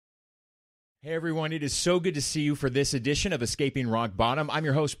Hey everyone, it is so good to see you for this edition of Escaping Rock Bottom. I'm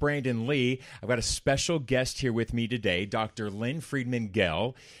your host, Brandon Lee. I've got a special guest here with me today, Dr. Lynn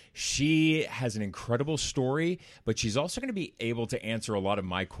Friedman-Gell. She has an incredible story, but she's also going to be able to answer a lot of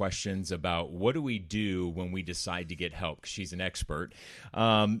my questions about what do we do when we decide to get help, 'cause she's an expert.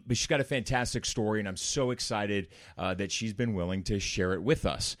 But she's got a fantastic story, and I'm so excited that she's been willing to share it with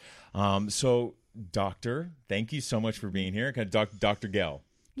us. Doctor, thank you so much for being here. Dr. Gell.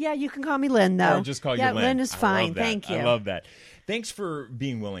 Yeah, you can call me Lynn, though. Or just call you Lynn. Yeah, Lynn is fine. Thank you. I love that. Thanks for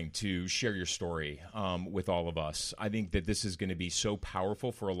being willing to share your story with all of us. I think that this is going to be so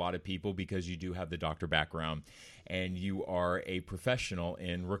powerful for a lot of people because you do have the doctor background and you are a professional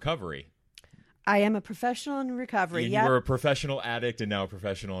in recovery. I am a professional in recovery. And you were a professional addict and now a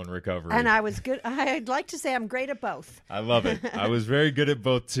professional in recovery. And I was good. I'd like to say I'm great at both. I love it. I was very good at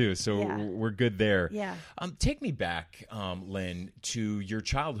both too, so we're good there. Yeah. Take me back, Lynn, to your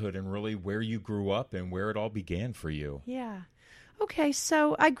childhood and really where you grew up and where it all began for you. Yeah. Okay,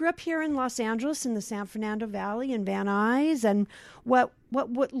 so I grew up here in Los Angeles in the San Fernando Valley in Van Nuys, and what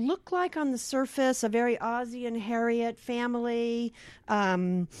looked like on the surface a very Ozzie and Harriet family.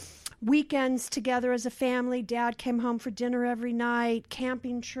 Weekends together as a family. Dad came home for dinner every night,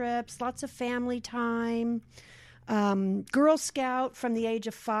 camping trips, lots of family time. Girl Scout from the age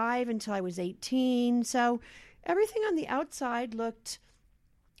of 5 until I was 18. So everything on the outside looked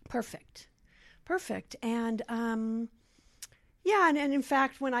perfect. And and in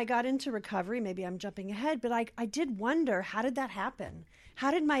fact, when I got into recovery, maybe I'm jumping ahead, but I did wonder, how did that happen?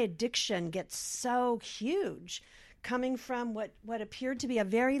 How did my addiction get so huge? Coming from what appeared to be a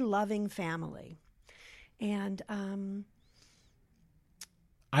very loving family. And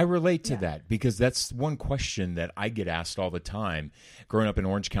I relate to that because that's one question that I get asked all the time. Growing up in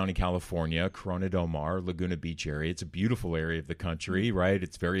Orange County, California, Corona del Mar, Laguna Beach area, it's a beautiful area of the country, right?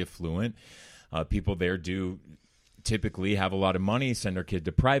 It's very affluent. People there do typically have a lot of money, send their kid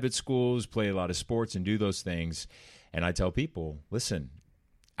to private schools, play a lot of sports, and do those things. And I tell people, listen,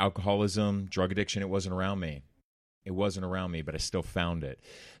 alcoholism, drug addiction, it wasn't around me. It wasn't around me, but I still found it.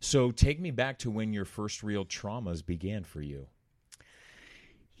 So take me back to when your first real traumas began for you.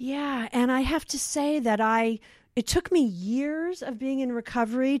 Yeah, and I have to say that it took me years of being in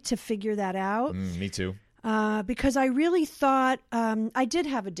recovery to figure that out. Me too. Because I really thought I did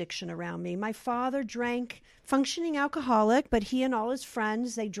have addiction around me. My father drank, functioning alcoholic, but he and all his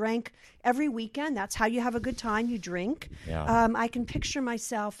friends, they drank every weekend. That's how you have a good time, you drink. Yeah. I can picture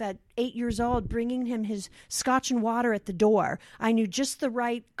myself at 8 years old bringing him his scotch and water at the door. I knew just the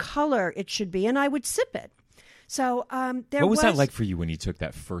right color it should be, and I would sip it. So what was that like for you when you took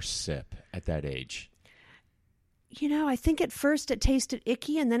that first sip at that age? You know, I think at first it tasted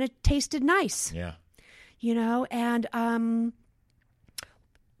icky, and then it tasted nice. Yeah. You know, and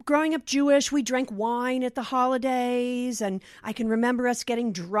growing up Jewish, we drank wine at the holidays, and I can remember us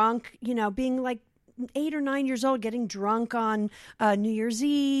getting drunk, you know, being like 8 or 9 years old, getting drunk on New Year's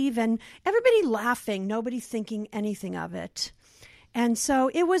Eve, and everybody laughing, nobody thinking anything of it. And so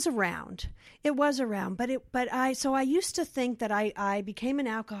it was around. So I used to think that I became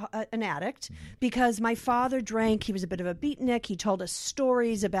an addict because my father drank. He was a bit of a beatnik. He told us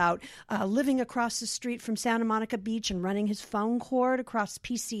stories about living across the street from Santa Monica Beach and running his phone cord across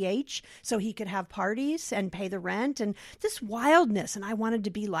PCH so he could have parties and pay the rent and this wildness. And I wanted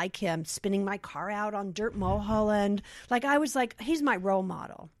to be like him, spinning my car out on dirt Mulholland. I was like, he's my role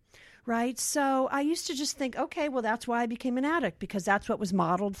model. Right. So I used to just think, okay, well, that's why I became an addict, because that's what was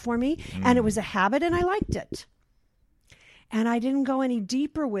modeled for me. And it was a habit and I liked it. And I didn't go any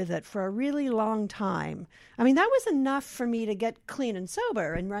deeper with it for a really long time. I mean, that was enough for me to get clean and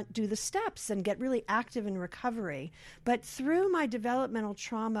sober and do the steps and get really active in recovery. But through my developmental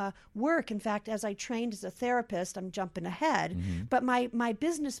trauma work, in fact, as I trained as a therapist, I'm jumping ahead, but my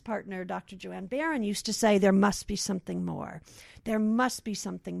business partner, Dr. Joanne Barron, used to say, there must be something more. There must be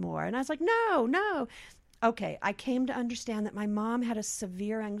something more. And I was like, no. Okay, I came to understand that my mom had a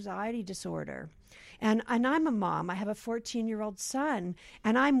severe anxiety disorder. And I'm a mom. I have a 14-year-old son,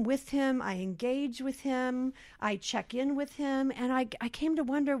 and I'm with him. I engage with him. I check in with him. And I came to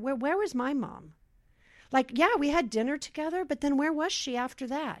wonder, where was my mom? We had dinner together, but then where was she after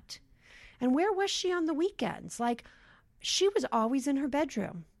that? And where was she on the weekends? She was always in her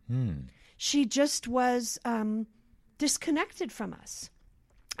bedroom. She just was disconnected from us.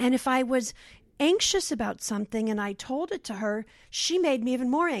 And if I was anxious about something and I told it to her, she made me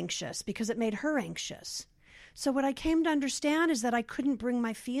even more anxious because it made her anxious. So what I came to understand is that I couldn't bring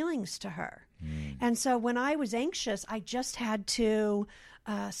my feelings to her. And so when I was anxious, I just had to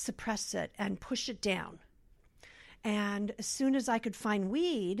suppress it and push it down. And as soon as I could find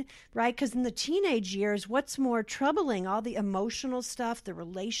weed, right? Because in the teenage years, what's more troubling? All the emotional stuff, the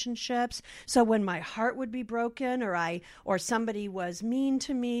relationships. So when my heart would be broken, or somebody was mean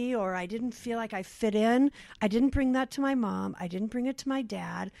to me, or I didn't feel like I fit in, I didn't bring that to my mom. I didn't bring it to my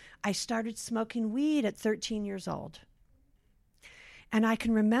dad. I started smoking weed at 13 years old. And I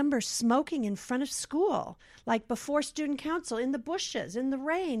can remember smoking in front of school, like before student council, in the bushes, in the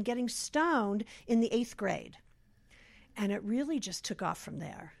rain, getting stoned in the 8th grade. And it really just took off from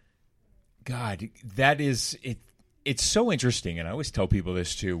there. God, that is it. It's so interesting, and I always tell people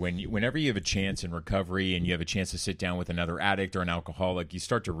this too. Whenever you have a chance in recovery and you have a chance to sit down with another addict or an alcoholic, you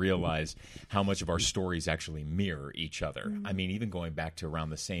start to realize how much of our stories actually mirror each other. Mm-hmm. I mean, even going back to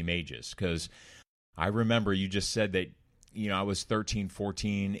around the same ages, because I remember you just said that, I was 13,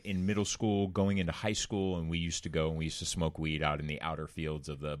 14 in middle school, going into high school, and we used to smoke weed out in the outer fields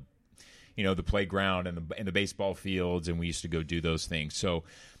of the playground and the baseball fields, and we used to go do those things. So,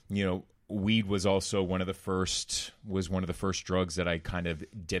 weed was also one of the first drugs that I kind of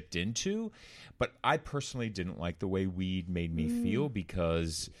dipped into. But I personally didn't like the way weed made me feel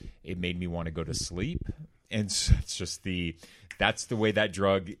because it made me want to go to sleep. And so it's just that's the way that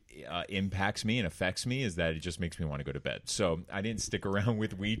drug impacts me and affects me, is that it just makes me want to go to bed. So I didn't stick around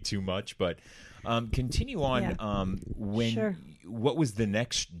with weed too much, but continue on. Sure. What was the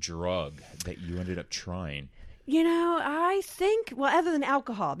next drug that you ended up trying? I think, other than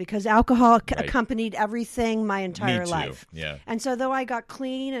alcohol, because alcohol accompanied everything my entire life. Yeah. And so though I got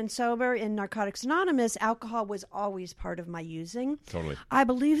clean and sober in Narcotics Anonymous, alcohol was always part of my using. Totally. I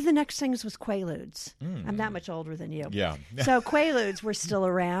believe the next things was Quaaludes. I'm that much older than you. Yeah. So Quaaludes were still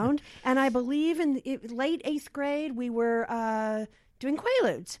around. And I believe in late 8th grade, we were doing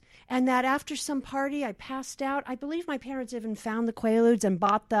Quaaludes. And that after some party, I passed out. I believe my parents even found the Quaaludes and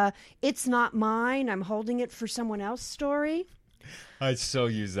bought the "it's not mine, I'm holding it for someone else" story. I still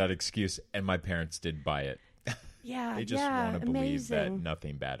use that excuse, and my parents did buy it. Yeah, they just want to believe that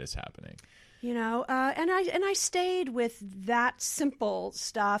nothing bad is happening. And I stayed with that simple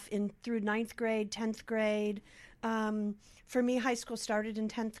stuff through 9th grade, 10th grade. For me, high school started in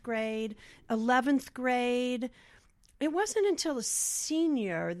 10th grade, 11th grade. It wasn't until a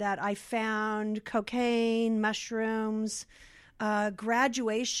senior that I found cocaine, mushrooms.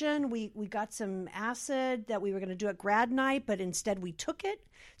 Graduation, we got some acid that we were going to do at grad night, but instead we took it.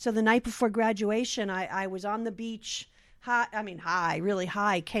 So the night before graduation, I was on the beach, really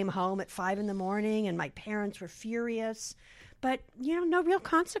high, came home at 5 a.m, and my parents were furious. But, no real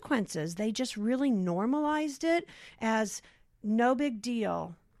consequences. They just really normalized it as no big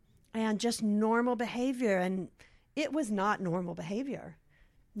deal and just normal behavior. And it was not normal behavior.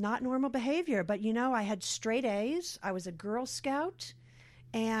 Not normal behavior. But, I had straight A's. I was a Girl Scout.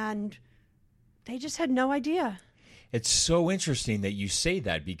 And they just had no idea. It's so interesting that you say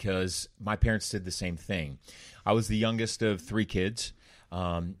that, because my parents did the same thing. I was the youngest of 3 kids.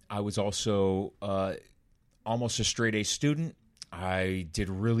 I was also almost a straight A student. I did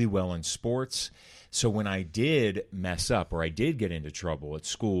really well in sports. So when I did mess up, or I did get into trouble at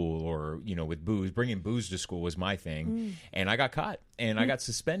school, or, with booze, bringing booze to school was my thing. And I got caught and I got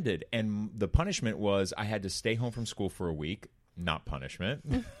suspended. And the punishment was I had to stay home from school for a week. Not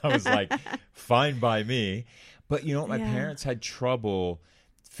punishment. I was like, fine by me. But my parents had trouble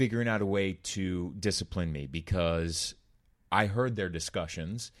figuring out a way to discipline me, because I heard their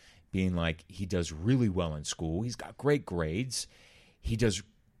discussions being like, he does really well in school. He's got great grades. He does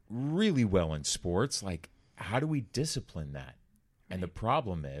really well in sports. Like, how do we discipline that? Right. And the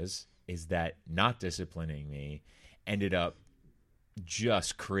problem is that not disciplining me ended up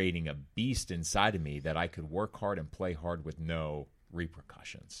just creating a beast inside of me that I could work hard and play hard with no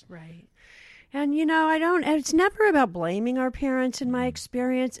repercussions. Right. And, it's never about blaming our parents in my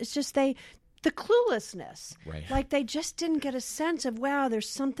experience. It's just the cluelessness. Right. Like, they just didn't get a sense of, wow, there's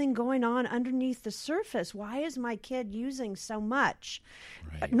something going on underneath the surface. Why is my kid using so much?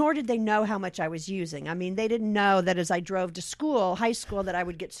 Right. Nor did they know how much I was using. I mean, they didn't know that as I drove to high school, that I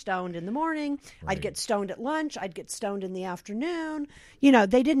would get stoned in the morning. Right. I'd get stoned at lunch. I'd get stoned in the afternoon.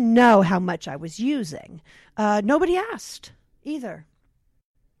 They didn't know how much I was using. Nobody asked either.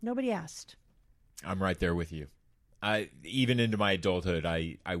 Nobody asked. I'm right there with you. Even into my adulthood,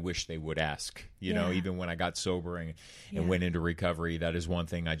 I wish they would ask, even when I got sober and went into recovery. That is one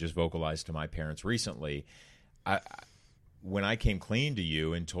thing I just vocalized to my parents recently. When I came clean to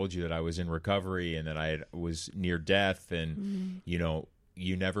you and told you that I was in recovery and that I was near death, and,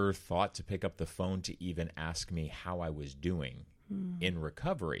 you never thought to pick up the phone to even ask me how I was doing in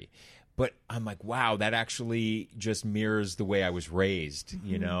recovery. But I'm like, wow, that actually just mirrors the way I was raised,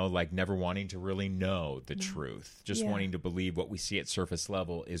 like never wanting to really know the truth, just wanting to believe what we see at surface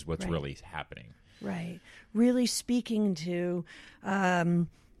level is what's really happening. Right. Really speaking to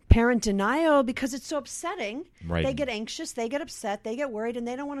parent denial because it's so upsetting. Right. They get anxious, they get upset, they get worried, and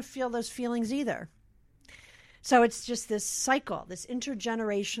they don't want to feel those feelings either. So it's just this cycle, this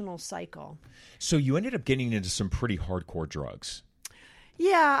intergenerational cycle. So you ended up getting into some pretty hardcore drugs.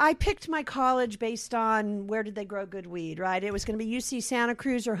 Yeah, I picked my college based on where did they grow good weed, right? It was going to be UC Santa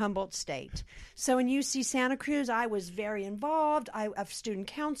Cruz or Humboldt State. So in UC Santa Cruz, I was very involved. Of student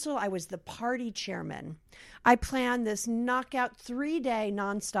council, I was the party chairman. I planned this knockout 3-day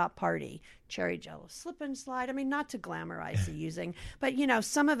nonstop party. Cherry Jello slip and slide. I mean, not to glamorize the using, but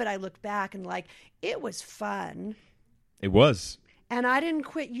some of it I look back and it was fun. It was. And I didn't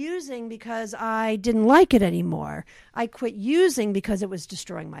quit using because I didn't like it anymore. I quit using because it was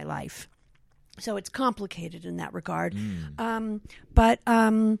destroying my life. So it's complicated in that regard. But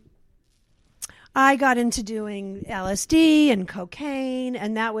I got into doing LSD and cocaine,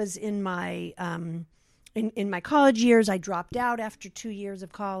 and that was in my in my college years. I dropped out after 2 years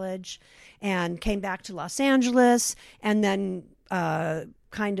of college and came back to Los Angeles, and then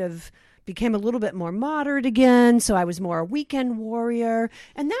kind of became a little bit more moderate again, so I was more a weekend warrior.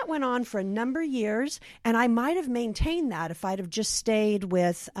 And that went on for a number of years, and I might have maintained that if I'd have just stayed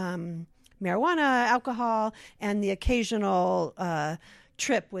with marijuana, alcohol, and the occasional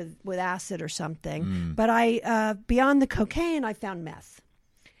trip with acid or something. But I beyond the cocaine, I found meth.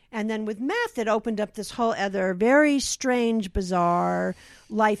 And then with meth, it opened up this whole other very strange, bizarre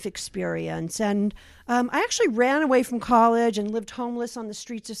life experience. And I actually ran away from college and lived homeless on the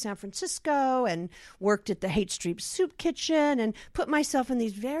streets of San Francisco and worked at the Haight Street Soup Kitchen and put myself in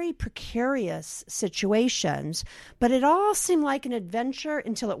these very precarious situations. But it all seemed like an adventure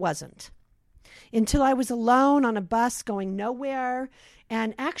until it wasn't. Until I was alone on a bus going nowhere.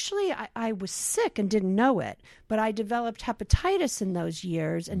 And actually, I was sick and didn't know it, but I developed hepatitis in those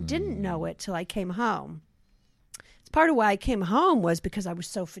years and didn't know it till I came home. It's part of why I came home was because I was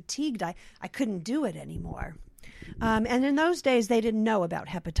so fatigued, I couldn't do it anymore. And in those days, they didn't know about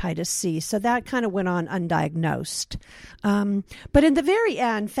hepatitis C, so that kind of went on undiagnosed. But in the very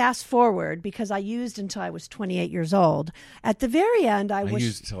end, fast forward, because I used until I was 28 years old. At the very end, I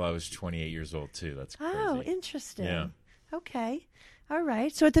used until I was 28 years old, too. That's crazy. Oh, interesting. Yeah. Okay. All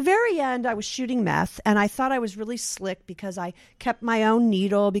right. So at the very end, I was shooting meth, and I thought I was really slick because I kept my own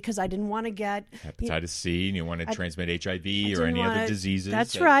needle because I didn't want to get hepatitis C, and you want to transmit HIV or any other diseases.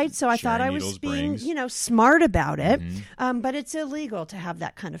 That's right. So I thought I was being, smart about it. But it's illegal to have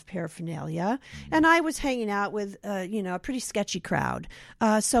that kind of paraphernalia. And I was hanging out with, a pretty sketchy crowd.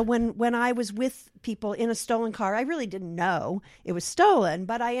 So when I was with people in a stolen car, I really didn't know it was stolen,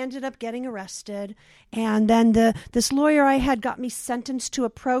 but I ended up getting arrested. And then this lawyer I had got me sentenced to a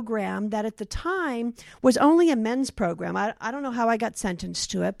program that at the time was only a men's program. I don't know how I got sentenced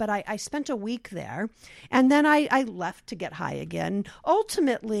to it, but I spent a week there. And then I left to get high again.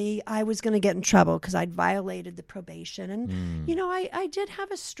 Ultimately, I was going to get in trouble because I'd violated the probation. And, I did have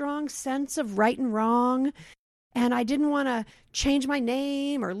a strong sense of right and wrong. And I didn't want to change my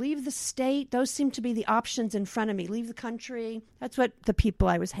name or leave the state. Those seemed to be the options in front of me. Leave the country. That's what the people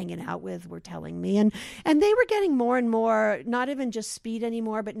I was hanging out with were telling me. And they were getting more and more, not even just speed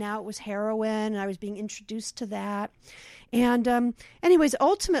anymore, but now it was heroin, and I was being introduced to that. And anyways,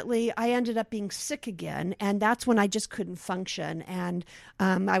 ultimately, I ended up being sick again, and that's when I just couldn't function. And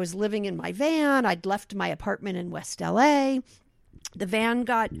I was living in my van. I'd left my apartment in West LA. The van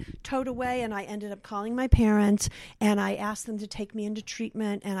got towed away, and I ended up calling my parents, and I asked them to take me into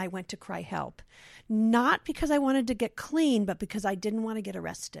treatment, and I went to cry help. Not because I wanted to get clean, but because I didn't want to get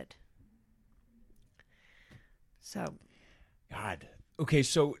arrested. So. God. Okay,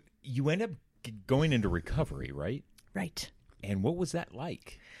 so you end up going into recovery, right? Right. And what was that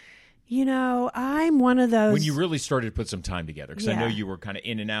like? I'm one of those. When you really started to put some time together, because I know you were kind of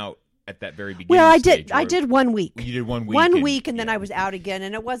in and out at that very beginning. Well, stage, I did 1 week. You did 1 week. 1 week, and then I was out again.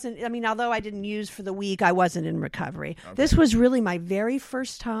 And it wasn't, although I didn't use for the week, I wasn't in recovery. Okay. This was really my very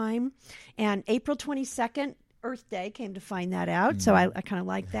first time. And April 22nd, Earth Day, came to find that out. So I kind of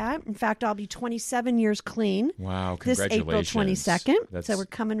like that. In fact, I'll be 27 years clean. Wow, congratulations. This April 22nd. So we're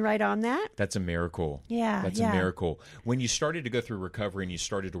coming right on that. That's a miracle. Yeah. That's a miracle. When you started to go through recovery and you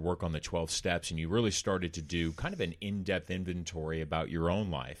started to work on the 12 steps and you really started to do kind of an in-depth inventory about your own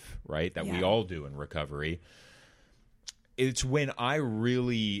life, right, that we all do in recovery, it's when I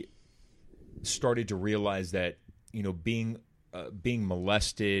really started to realize that, being being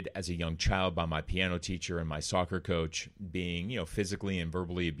molested as a young child by my piano teacher and my soccer coach, being, physically and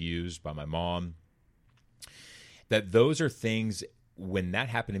verbally abused by my mom, that those are things, when that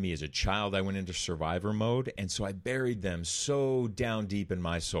happened to me as a child, I went into survivor mode. And so I buried them so down deep in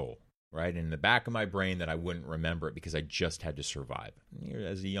my soul, right? In the back of my brain that I wouldn't remember it because I just had to survive.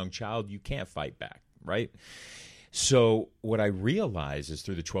 As a young child, you can't fight back, right? So what I realized is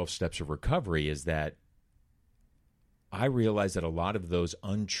through the 12 steps of recovery is that I realized that a lot of those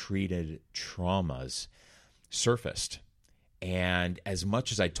untreated traumas surfaced. And as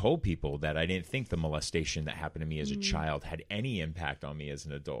much as I told people that I didn't think the molestation that happened to me as a child had any impact on me as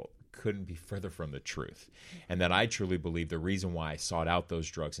an adult, couldn't be further from the truth. And that I truly believe the reason why I sought out those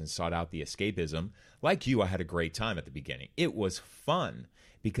drugs and sought out the escapism, like you, I had a great time at the beginning. It was fun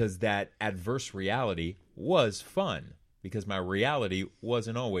because that adverse reality was fun, because my reality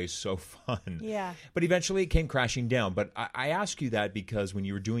wasn't always so fun. Yeah. But eventually it came crashing down. But I ask you that because when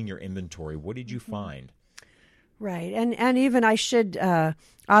you were doing your inventory, what did you find? Right. And even I should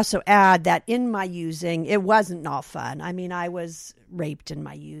also add that in my using, it wasn't all fun. I mean, I was raped in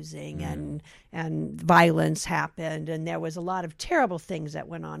my using and violence happened. And there was a lot of terrible things that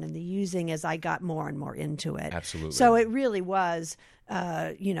went on in the using as I got more and more into it. Absolutely. So it really was,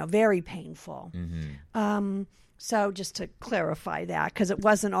 very painful. So just to clarify that, because it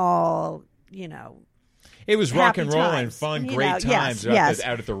wasn't all, it was rock and roll and times. fun, great times yes.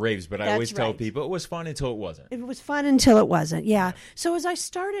 out at the raves. But I That's always tell right. people it was fun until it wasn't. It was fun until it wasn't, yeah. So as I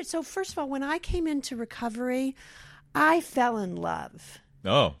started, first of all, when I came into recovery, I fell in love.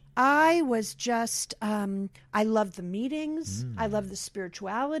 Oh. I was just, I loved the meetings. I loved the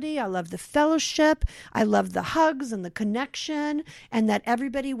spirituality. I loved the fellowship. I loved the hugs and the connection, and that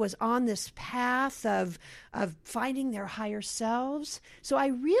everybody was on this path of finding their higher selves. So I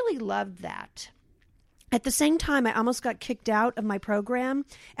really loved that. At the same time, I almost got kicked out of my program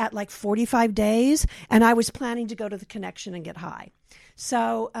at like 45 days, and I was planning to go to the Connection and get high.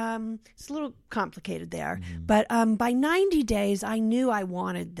 So it's a little complicated there. But by 90 days, I knew I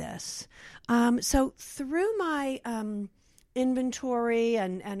wanted this. So through my inventory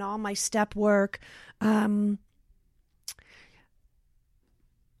and all my step work, I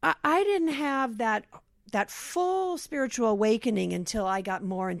didn't have that full spiritual awakening until I got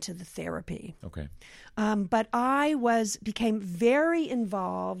more into the therapy. Okay. But I became very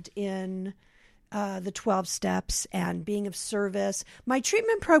involved in the 12 steps and being of service. My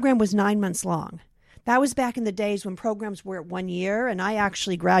treatment program was 9 months long. That was back in the days when programs were at 1 year, and I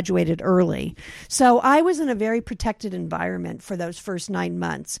actually graduated early. So I was in a very protected environment for those first 9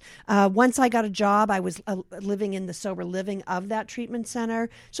 months. Once I got a job, I was living in the sober living of that treatment center.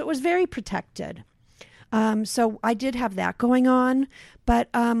 So it was very protected. So I did have that going on, but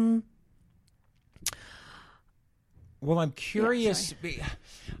well, I'm curious.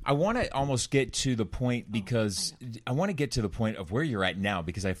 I want to almost get to the point because I want to get to the point of where you're at now,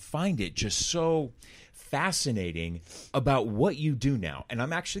 because I find it just so fascinating about what you do now. And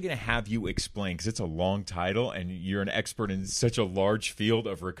I'm actually going to have you explain, because it's a long title and you're an expert in such a large field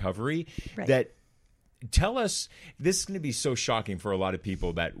of recovery, that tell us, this is going to be so shocking for a lot of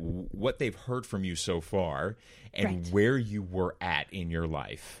people, that what they've heard from you so far and where you were at in your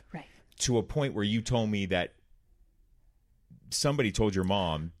life, to a point where you told me that somebody told your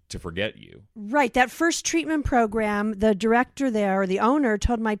mom to forget you. Right. That first treatment program, the director there, or the owner,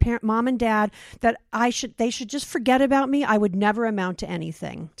 told my mom and dad that they should just forget about me. I would never amount to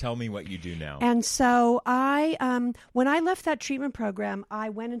anything. Tell me what you do now. And so when I left that treatment program, I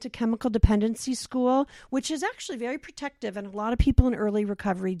went into chemical dependency school, which is actually very protective, and a lot of people in early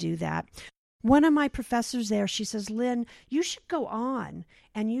recovery do that. One of my professors there, she says, "Lynn, you should go on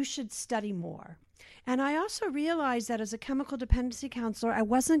and you should study more." And I also realized that as a chemical dependency counselor, I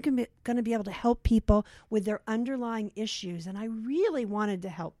wasn't going to be able to help people with their underlying issues. And I really wanted to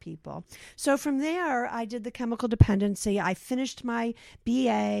help people. So from there, I did the chemical dependency. I finished my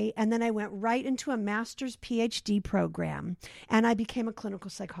BA, and then I went right into a master's PhD program. And I became a clinical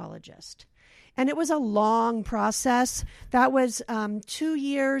psychologist. And it was a long process. That was 2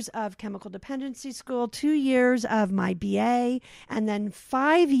 years of chemical dependency school, 2 years of my BA, and then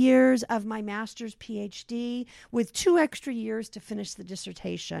 5 years of my master's PhD, with 2 extra years to finish the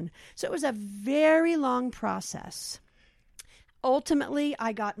dissertation. So it was a very long process. Ultimately,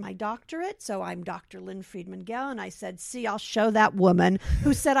 I got my doctorate, so I'm Dr. Lynn Friedman Gell, and I said, "See, I'll show that woman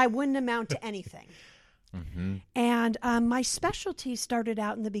who said I wouldn't amount to anything." Mm-hmm. And my specialty started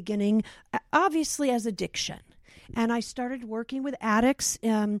out in the beginning, obviously, as addiction. and I started working with addicts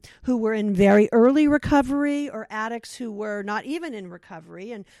who were in very early recovery or addicts who were not even in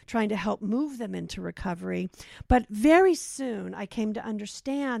recovery and trying to help move them into recovery. But very soon I came to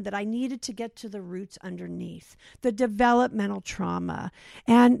understand that I needed to get to the roots underneath, the developmental trauma.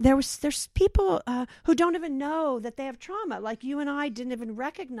 And there's people who don't even know that they have trauma, like you and I didn't even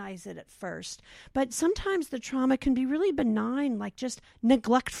recognize it at first. But sometimes the trauma can be really benign, like just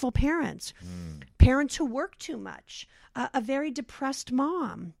neglectful parents, parents who work too much, a very depressed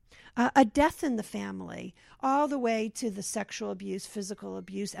mom, a death in the family, all the way to the sexual abuse, physical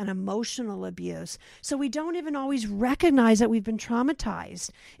abuse, and emotional abuse. So we don't even always recognize that we've been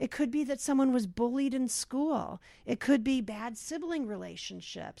traumatized. It could be that someone was bullied in school. It could be bad sibling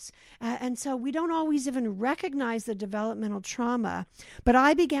relationships. And so we don't always even recognize the developmental trauma. But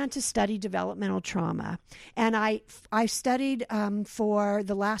I began to study developmental trauma, and I studied for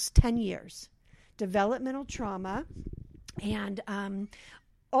the last 10 years developmental trauma. And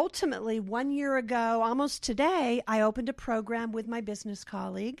ultimately, 1 year ago, almost today, I opened a program with my business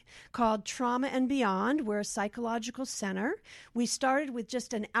colleague called Trauma and Beyond. We're a psychological center. We started with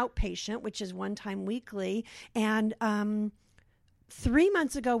just an outpatient, which is one time weekly. And 3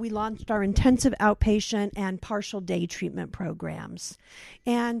 months ago, we launched our intensive outpatient and partial day treatment programs.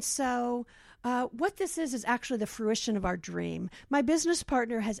 And so what this is actually the fruition of our dream. My business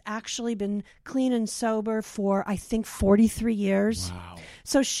partner has actually been clean and sober for, I think, 43 years. Wow.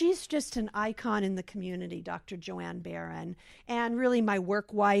 So she's just an icon in the community, Dr. Joanne Barron, and really my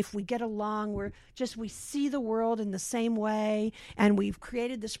work wife. We get along. We see the world in the same way, and we've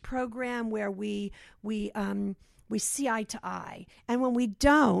created this program where we see eye to eye. And when we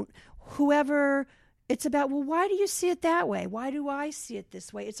don't, it's about, well, why do you see it that way? Why do I see it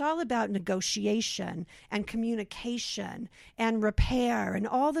this way? It's all about negotiation and communication and repair and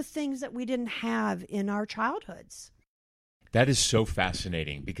all the things that we didn't have in our childhoods. That is so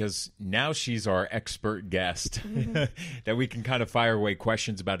fascinating because now she's our expert guest that we can kind of fire away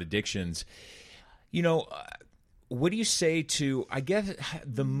questions about addictions. You know, what do you say to, I guess,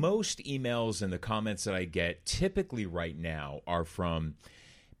 the most emails and the comments that I get typically right now are from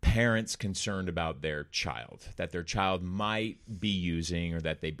parents concerned about their child, that their child might be using or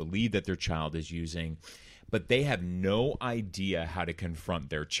that they believe that their child is using, but they have no idea how to confront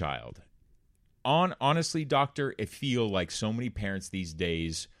their child. Honestly, doctor, I feel like so many parents these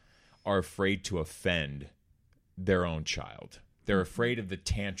days are afraid to offend their own child. They're afraid of the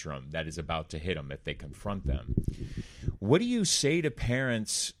tantrum that is about to hit them if they confront them. What do you say to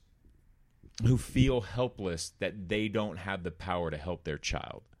parents who feel helpless that they don't have the power to help their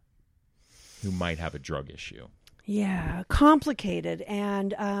child who might have a drug issue? Yeah, complicated.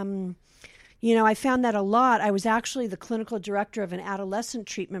 And, I found that a lot. I was actually the clinical director of an adolescent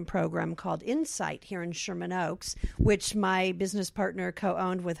treatment program called Insight here in Sherman Oaks, which my business partner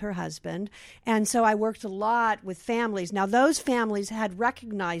co-owned with her husband. And so I worked a lot with families. Now, those families had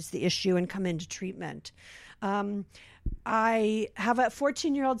recognized the issue and come into treatment. I have a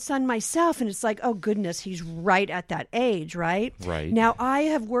 14-year-old son myself, and it's like, oh, goodness, he's right at that age, right? Right. Now, I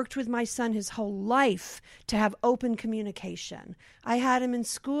have worked with my son his whole life to have open communication. I had him in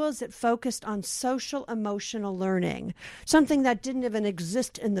schools that focused on social emotional learning, something that didn't even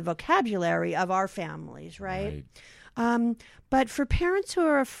exist in the vocabulary of our families, right? But for parents who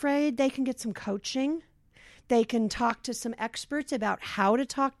are afraid, they can get some coaching. They can talk to some experts about how to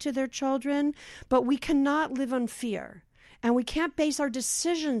talk to their children, but we cannot live on fear, and we can't base our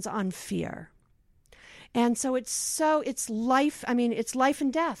decisions on fear. And so it's life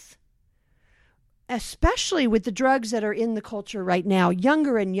and death, especially with the drugs that are in the culture right now,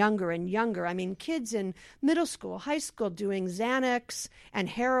 younger and younger and younger. I mean, kids in middle school, high school doing Xanax and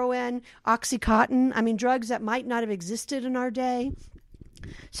heroin, Oxycontin, drugs that might not have existed in our day.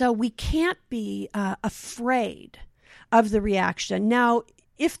 So we can't be afraid of the reaction. Now,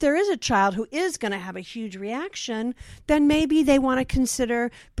 if there is a child who is going to have a huge reaction, then maybe they want to consider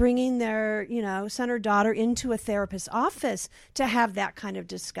bringing their, son or daughter into a therapist's office to have that kind of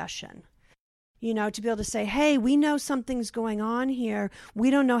discussion. To be able to say, hey, we know something's going on here. We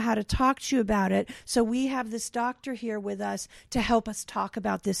don't know how to talk to you about it. So we have this doctor here with us to help us talk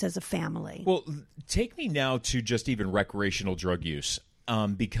about this as a family. Well, take me now to just even recreational drug use.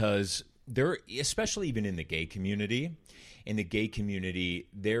 Because there, especially even in the gay community,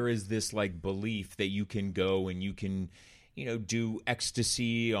 there is this belief that you can go and you can, do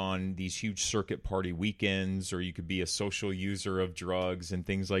ecstasy on these huge circuit party weekends, or you could be a social user of drugs and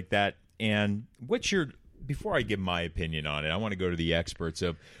things like that. And before I give my opinion on it, I want to go to the experts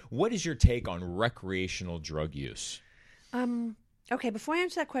of what is your take on recreational drug use? Okay, before I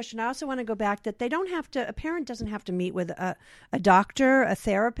answer that question, I also want to go back that a parent doesn't have to meet with a doctor, a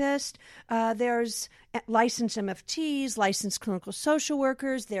therapist. There's licensed MFTs, licensed clinical social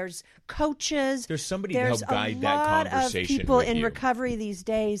workers. There's coaches. There's somebody to help guide that conversation. There's a lot of people with in you recovery these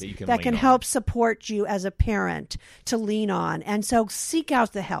days that can help support you as a parent to lean on. And so seek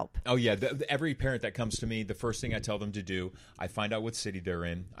out the help. Oh, yeah. Every parent that comes to me, the first thing I tell them to do, I find out what city they're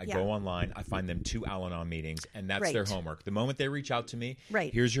in. I go online. I find them 2 Al-Anon meetings, and that's their homework. The moment they reach out to me,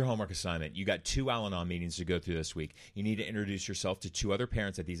 here's your homework assignment. You got 2 Al-Anon meetings to go through this week. You need to introduce yourself to 2 other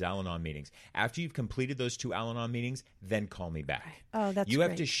parents at these Al-Anon meetings. After you've completed those 2 Al-Anon meetings, then call me back. Oh, that's You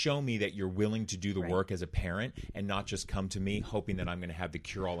have to show me that you're willing to do the work as a parent and not just come to me hoping that I'm going to have the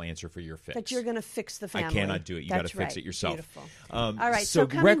cure-all answer for your fix. That you're going to fix the family. I cannot do it. You got to fix it yourself. Beautiful. All right. So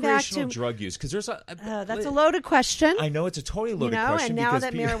coming recreational back to drug use, because there's that's a loaded question. I know it's a totally loaded question. And now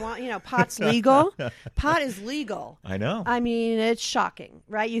that marijuana, pot's legal. Pot is legal. I know. I mean, it's shocking,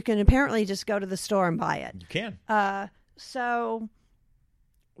 right? You can apparently just go to the store and buy it. You can. So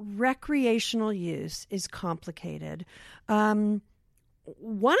recreational use is complicated.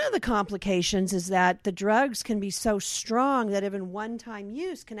 One of the complications is that the drugs can be so strong that even one-time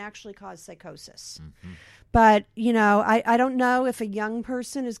use can actually cause psychosis. Mm-hmm. But, I don't know if a young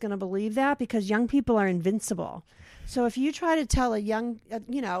person is going to believe that, because young people are invincible. So if you try to tell a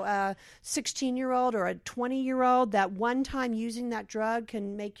 16-year-old or a 20-year-old that one time using that drug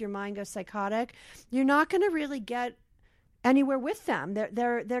can make your mind go psychotic, you're not going to really get anywhere with them.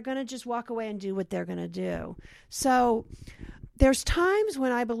 They're going to just walk away and do what they're going to do. So there's times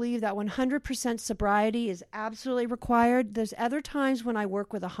when I believe that 100% sobriety is absolutely required. There's other times when I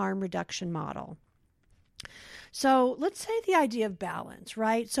work with a harm reduction model. So let's say the idea of balance,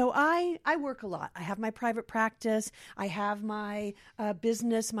 right? So I work a lot. I have my private practice. I have my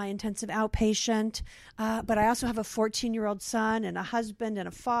business, my intensive outpatient. But I also have a 14-year-old son and a husband and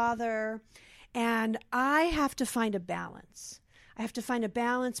a father. And I have to find a balance. I have to find a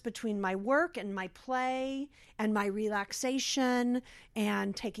balance between my work and my play and my relaxation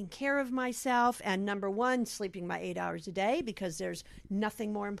and taking care of myself. And number one, sleeping my 8 hours a day, because there's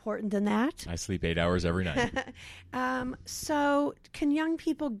nothing more important than that. I sleep 8 hours every night. So can young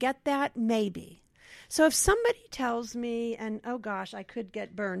people get that? Maybe. So if somebody tells me, and oh gosh, I could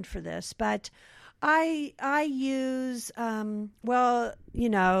get burned for this, but I use,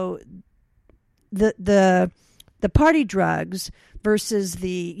 the party drugs versus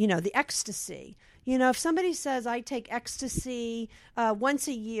the ecstasy. If somebody says I take ecstasy once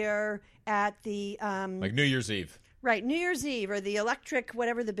a year at the like New Year's Eve, right? New Year's Eve, or the electric,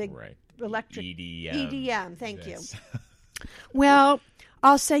 whatever the big electric EDM. Thank you. Well,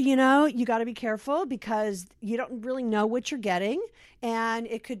 I'll say, you got to be careful, because you don't really know what you're getting, and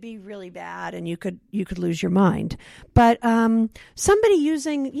it could be really bad, and you could lose your mind. But somebody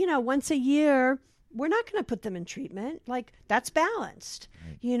using, once a year, we're not going to put them in treatment. Like, that's balanced,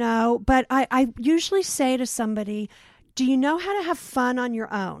 But I usually say to somebody, do you know how to have fun on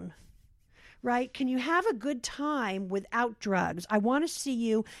your own? Right? Can you have a good time without drugs? I want to see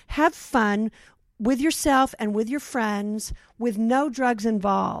you have fun with yourself and with your friends with no drugs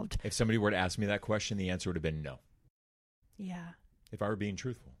involved. If somebody were to ask me that question, the answer would have been no. Yeah. If I were being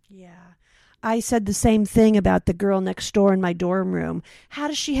truthful. Yeah. I said the same thing about the girl next door in my dorm room. How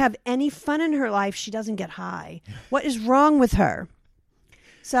does she have any fun in her life? She doesn't get high. What is wrong with her?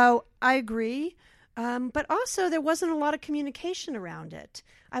 So I agree. But also there wasn't a lot of communication around it.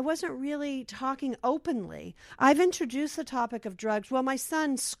 I wasn't really talking openly. I've introduced the topic of drugs. Well, my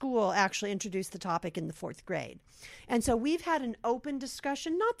son's school actually introduced the topic in the 4th grade. And so we've had an open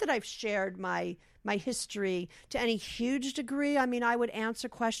discussion. Not that I've shared my history to any huge degree. I mean, I would answer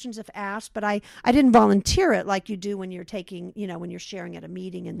questions if asked, but I didn't volunteer it like you do when you're taking, when you're sharing at a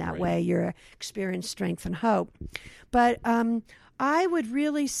meeting in that way, your experience, strength, and hope. But I would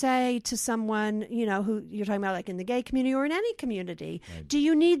really say to someone, who you're talking about, like in the gay community or in any community, do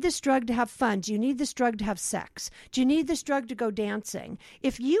you need this drug to have fun? Do you need this drug to have sex? Do you need this drug to go dancing?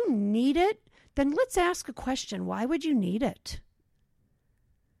 If you need it, then let's ask a question. Why would you need it?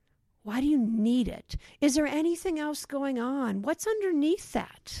 Why do you need it? Is there anything else going on? What's underneath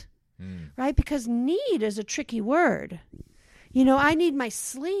that? Right? Because need is a tricky word. I need my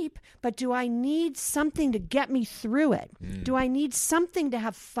sleep, but do I need something to get me through it? Do I need something to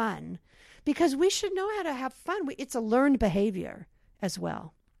have fun? Because we should know how to have fun. It's a learned behavior as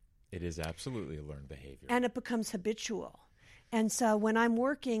well. It is absolutely a learned behavior. And it becomes habitual. And so when I'm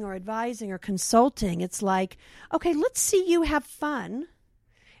working or advising or consulting, it's like, okay, let's see you have fun.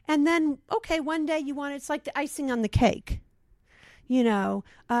 And then, okay, one day it's like the icing on the cake.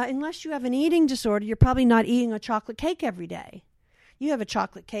 Unless you have an eating disorder, you're probably not eating a chocolate cake every day. You have a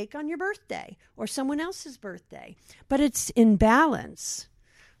chocolate cake on your birthday or someone else's birthday, but it's in balance,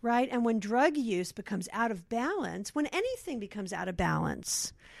 right? And when drug use becomes out of balance, when anything becomes out of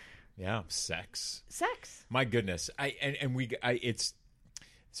balance. Yeah, sex. My goodness. This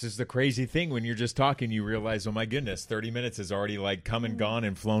is the crazy thing when you're just talking, you realize, oh my goodness, 30 minutes has already like come and gone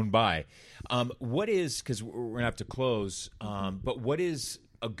and flown by. What is, because we're going to have to close, but what is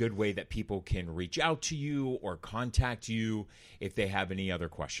a good way that people can reach out to you or contact you if they have any other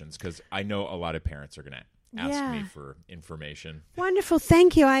questions? Because I know a lot of parents are going to ask me for information. Wonderful.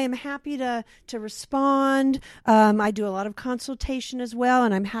 Thank you. I am happy to respond. I do a lot of consultation as well,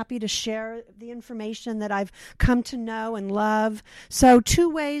 and I'm happy to share the information that I've come to know and love. So 2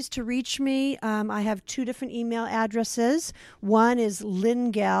 ways to reach me. I have 2 different email addresses. One is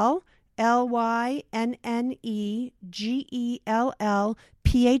Lynnegell, LYNNEGELL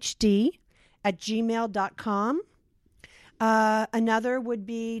 @gmail.com. Another would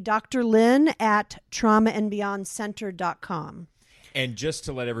be Dr. Lynn at traumaandbeyondcenter.com. And just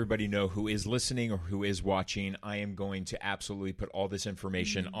to let everybody know who is listening or who is watching, I am going to absolutely put all this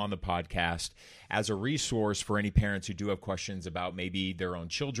information on the podcast as a resource for any parents who do have questions about maybe their own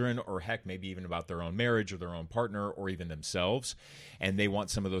children or heck, maybe even about their own marriage or their own partner or even themselves, and they want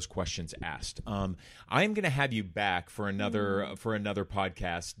some of those questions asked. I am going to have you back for another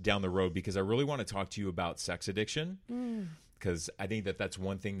podcast down the road because I really want to talk to you about sex addiction. Because I think that's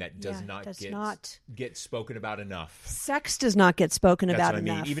one thing that does not get spoken about enough. Sex does not get spoken about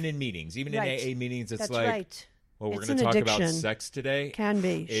enough. I mean. Even in meetings, even in AA meetings, it's right. Well, we're going to talk about sex today. Can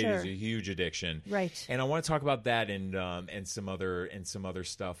be, It is a huge addiction, right? And I want to talk about that and some other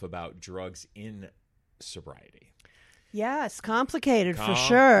stuff about drugs in sobriety. Yes, complicated for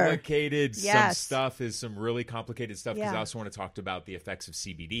sure. Complicated. Some really complicated stuff because I also want to talk about the effects of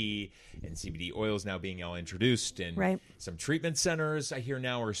CBD and CBD oils now being all introduced. And some treatment centers I hear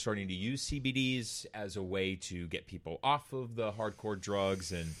now are starting to use CBDs as a way to get people off of the hardcore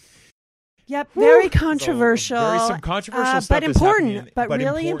drugs and Yep, very controversial. Some controversial stuff but important, but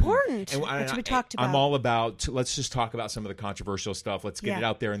really important. And which we talked about. I'm all about, let's just talk about some of the controversial stuff. Let's get it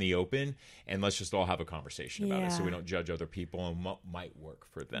out there in the open, and let's just all have a conversation about it so we don't judge other people and what might work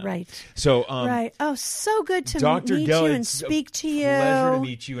for them. Right. So, right. Oh, so good to Dr. meet Dell, you and speak to you. Pleasure to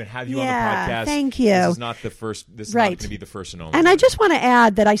meet you and have you on the podcast. Thank you. This is not the first. This is not going to be the first and only. And I just want to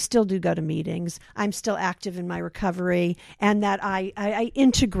add that I still do go to meetings. I'm still active in my recovery, and that I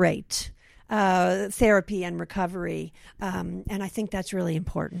integrate therapy and recovery, and I think that's really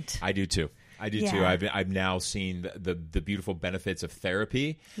important. I do too. I've now seen the beautiful benefits of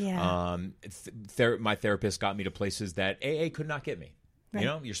therapy. Yeah. My therapist got me to places that AA could not get me. Right. You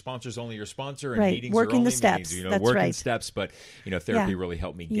know, your sponsor's only your sponsor, and meetings working are only the steps. meetings. That's working right. steps, but therapy really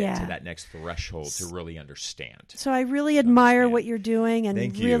helped me get to that next threshold to really understand. So I really admire what you're doing,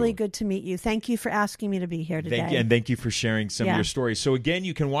 and really good to meet you. Thank you for asking me to be here today. Thank you for sharing some of your stories. So again,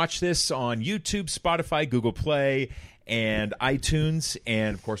 you can watch this on YouTube, Spotify, Google Play, and iTunes,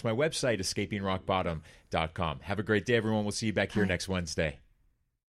 and of course my website, escapingrockbottom.com. Have a great day, everyone. We'll see you back here next Wednesday.